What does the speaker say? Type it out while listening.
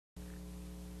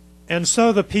And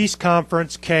so the peace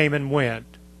conference came and went,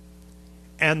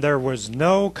 and there was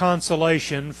no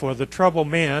consolation for the troubled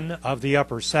men of the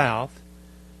Upper South,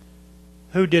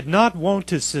 who did not want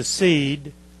to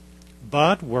secede,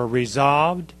 but were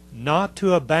resolved not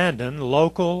to abandon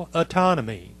local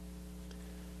autonomy.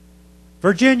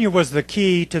 Virginia was the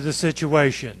key to the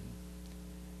situation.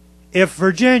 If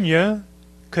Virginia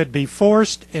could be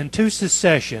forced into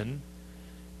secession,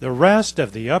 the rest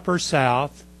of the Upper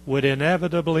South would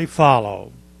inevitably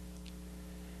follow.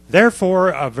 Therefore,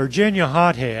 a Virginia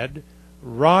hothead,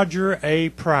 Roger A.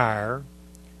 Pryor,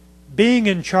 being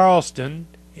in Charleston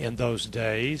in those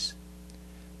days,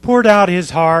 poured out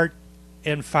his heart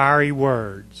in fiery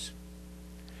words,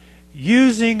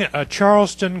 using a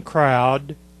Charleston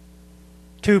crowd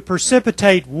to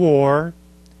precipitate war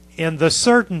in the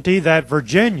certainty that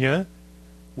Virginia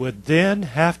would then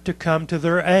have to come to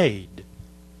their aid.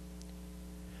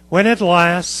 When at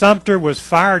last Sumter was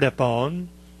fired upon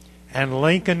and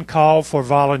Lincoln called for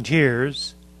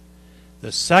volunteers,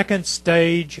 the second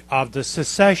stage of the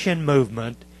secession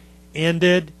movement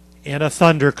ended in a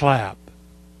thunderclap.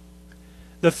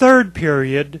 The third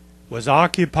period was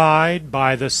occupied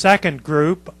by the second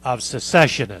group of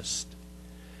secessionists.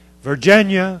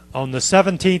 Virginia on the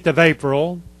 17th of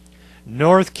April,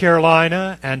 North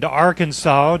Carolina and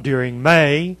Arkansas during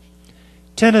May,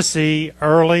 Tennessee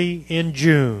early in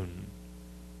June.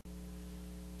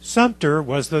 Sumter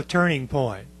was the turning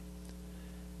point.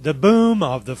 The boom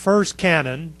of the first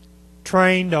cannon,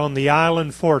 trained on the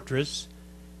island fortress,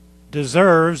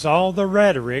 deserves all the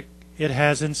rhetoric it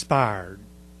has inspired.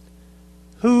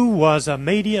 Who was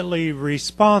immediately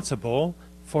responsible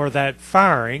for that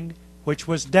firing which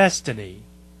was destiny?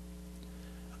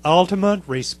 Ultimate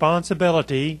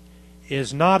responsibility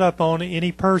is not upon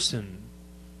any person.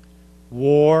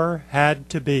 War had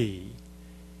to be.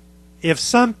 If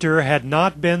Sumter had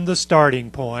not been the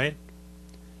starting point,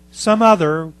 some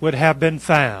other would have been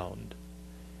found.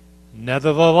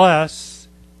 Nevertheless,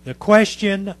 the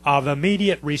question of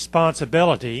immediate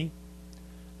responsibility,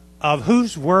 of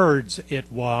whose words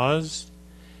it was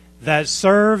that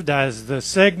served as the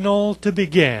signal to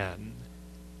begin,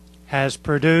 has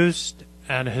produced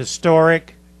an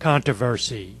historic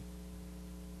controversy.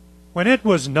 When it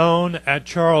was known at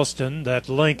Charleston that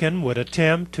Lincoln would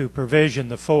attempt to provision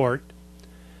the fort,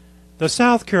 the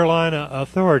South Carolina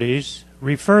authorities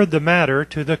referred the matter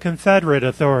to the Confederate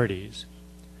authorities.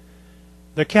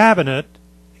 The cabinet,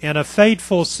 in a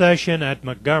fateful session at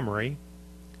Montgomery,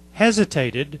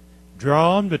 hesitated,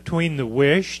 drawn between the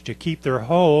wish to keep their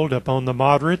hold upon the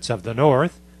moderates of the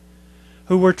North,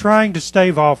 who were trying to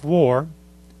stave off war,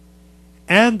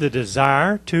 and the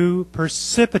desire to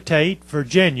precipitate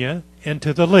Virginia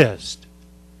into the list.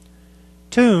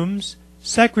 Toombs,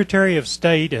 Secretary of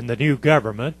State in the new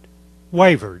government,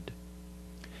 wavered,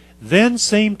 then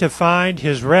seemed to find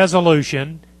his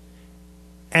resolution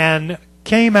and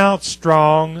came out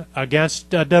strong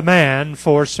against a demand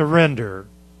for surrender.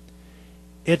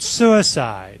 It's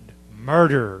suicide,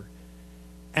 murder,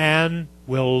 and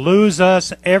will lose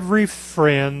us every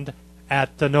friend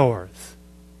at the North.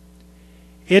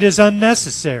 It is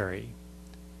unnecessary.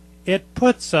 It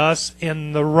puts us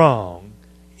in the wrong.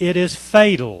 It is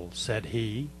fatal, said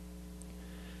he.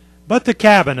 But the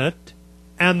cabinet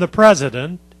and the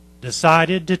president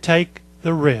decided to take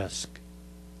the risk.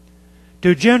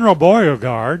 To General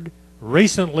Beauregard,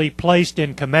 recently placed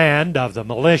in command of the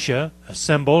militia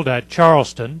assembled at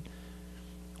Charleston,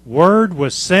 word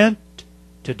was sent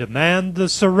to demand the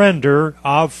surrender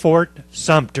of Fort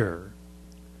Sumter.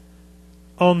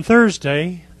 On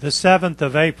Thursday, the 7th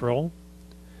of April,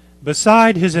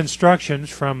 beside his instructions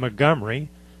from Montgomery,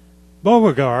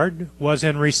 Beauregard was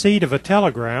in receipt of a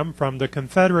telegram from the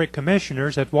Confederate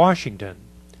commissioners at Washington,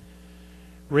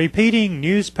 repeating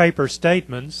newspaper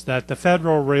statements that the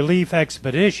Federal relief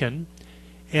expedition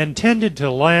intended to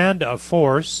land a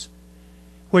force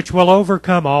which will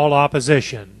overcome all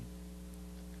opposition.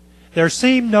 There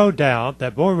seemed no doubt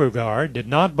that Beauregard did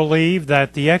not believe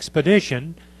that the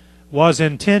expedition was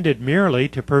intended merely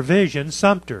to provision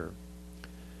Sumter.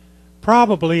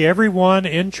 Probably everyone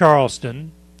in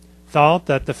Charleston thought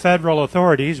that the Federal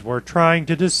authorities were trying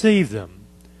to deceive them,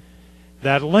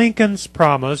 that Lincoln's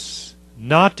promise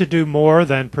not to do more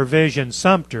than provision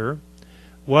Sumter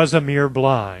was a mere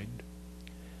blind.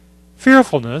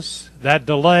 Fearfulness that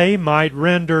delay might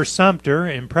render Sumter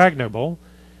impregnable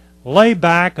lay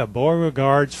back of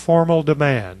Beauregard's formal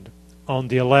demand on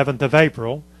the 11th of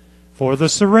April for the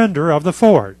surrender of the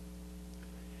fort.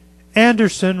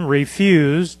 Anderson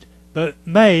refused, but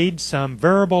made some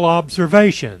verbal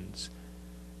observations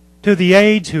to the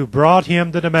aides who brought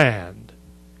him the demand.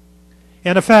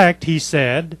 In effect, he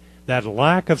said that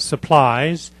lack of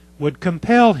supplies would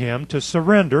compel him to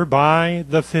surrender by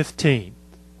the 15th.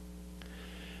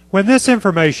 When this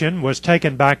information was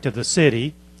taken back to the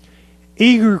city,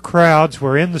 eager crowds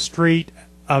were in the street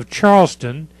of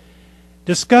Charleston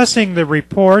discussing the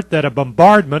report that a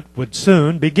bombardment would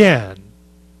soon begin.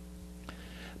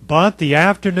 But the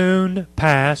afternoon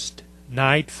passed,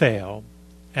 night fell,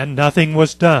 and nothing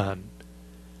was done.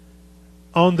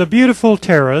 On the beautiful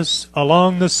terrace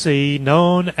along the sea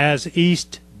known as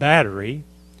East Battery,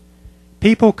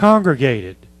 people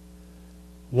congregated,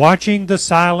 watching the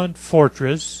silent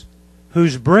fortress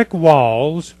whose brick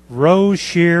walls rose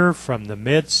sheer from the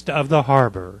midst of the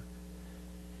harbor.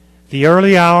 The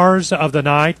early hours of the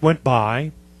night went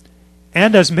by,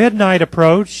 and as midnight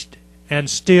approached, and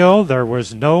still there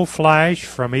was no flash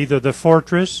from either the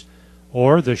fortress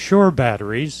or the shore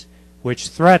batteries which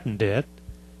threatened it,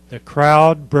 the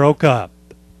crowd broke up.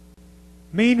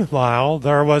 Meanwhile,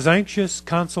 there was anxious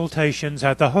consultations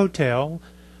at the hotel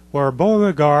where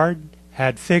Beauregard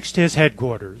had fixed his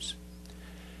headquarters.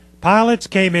 Pilots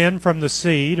came in from the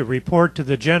sea to report to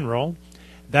the general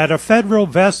that a Federal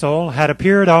vessel had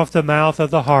appeared off the mouth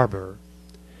of the harbor.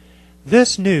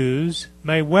 This news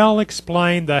may well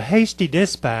explain the hasty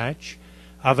dispatch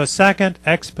of a second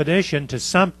expedition to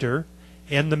Sumter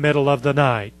in the middle of the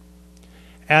night.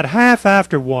 At half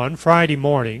after 1 Friday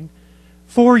morning,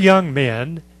 4 young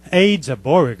men, aides of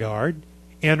Beauregard,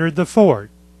 entered the fort.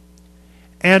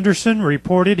 Anderson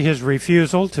reported his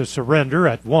refusal to surrender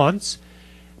at once,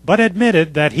 but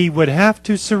admitted that he would have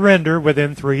to surrender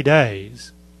within 3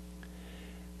 days.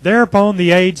 Thereupon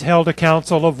the aides held a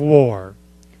council of war.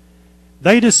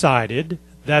 They decided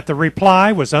that the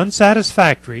reply was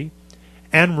unsatisfactory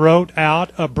and wrote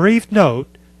out a brief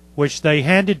note which they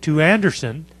handed to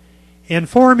Anderson,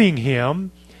 informing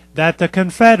him that the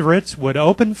Confederates would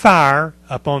open fire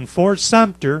upon Fort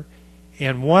Sumter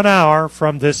in 1 hour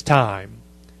from this time.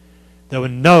 The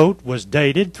note was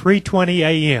dated 3:20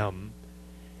 a.m.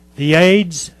 The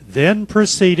aides then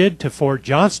proceeded to Fort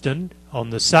Johnston on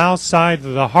the south side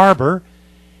of the harbor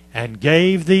and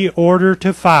gave the order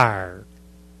to fire.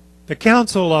 The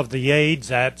council of the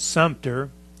aides at Sumter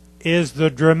is the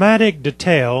dramatic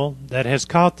detail that has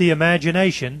caught the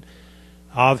imagination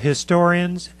of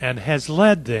historians and has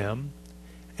led them,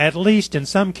 at least in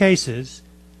some cases,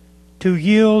 to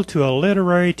yield to a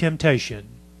literary temptation.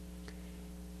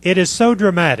 It is so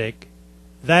dramatic,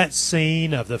 that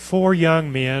scene of the 4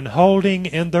 young men holding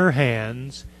in their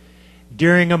hands,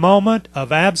 during a moment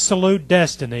of absolute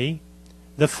destiny,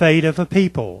 the fate of a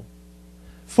people.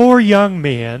 4 young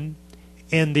men,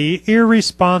 in the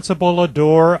irresponsible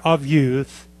ardor of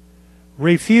youth,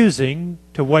 refusing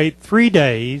to wait 3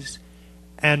 days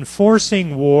and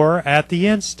forcing war at the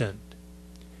instant.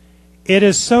 It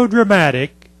is so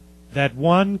dramatic that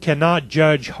one cannot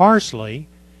judge harshly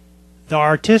the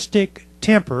artistic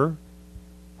temper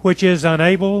which is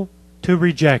unable to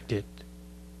reject it.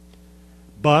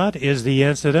 But is the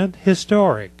incident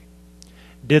historic?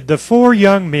 Did the 4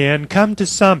 young men come to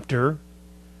Sumter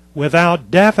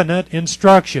without definite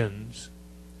instructions?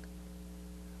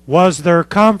 Was their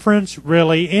conference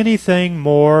really anything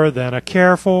more than a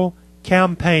careful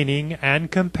campaigning and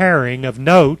comparing of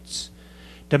notes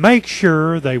to make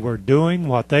sure they were doing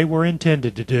what they were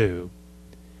intended to do?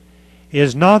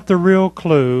 Is not the real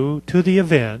clue to the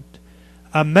event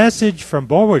a message from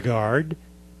Beauregard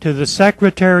to the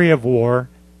Secretary of War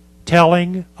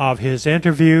telling of his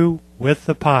interview with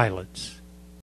the pilots?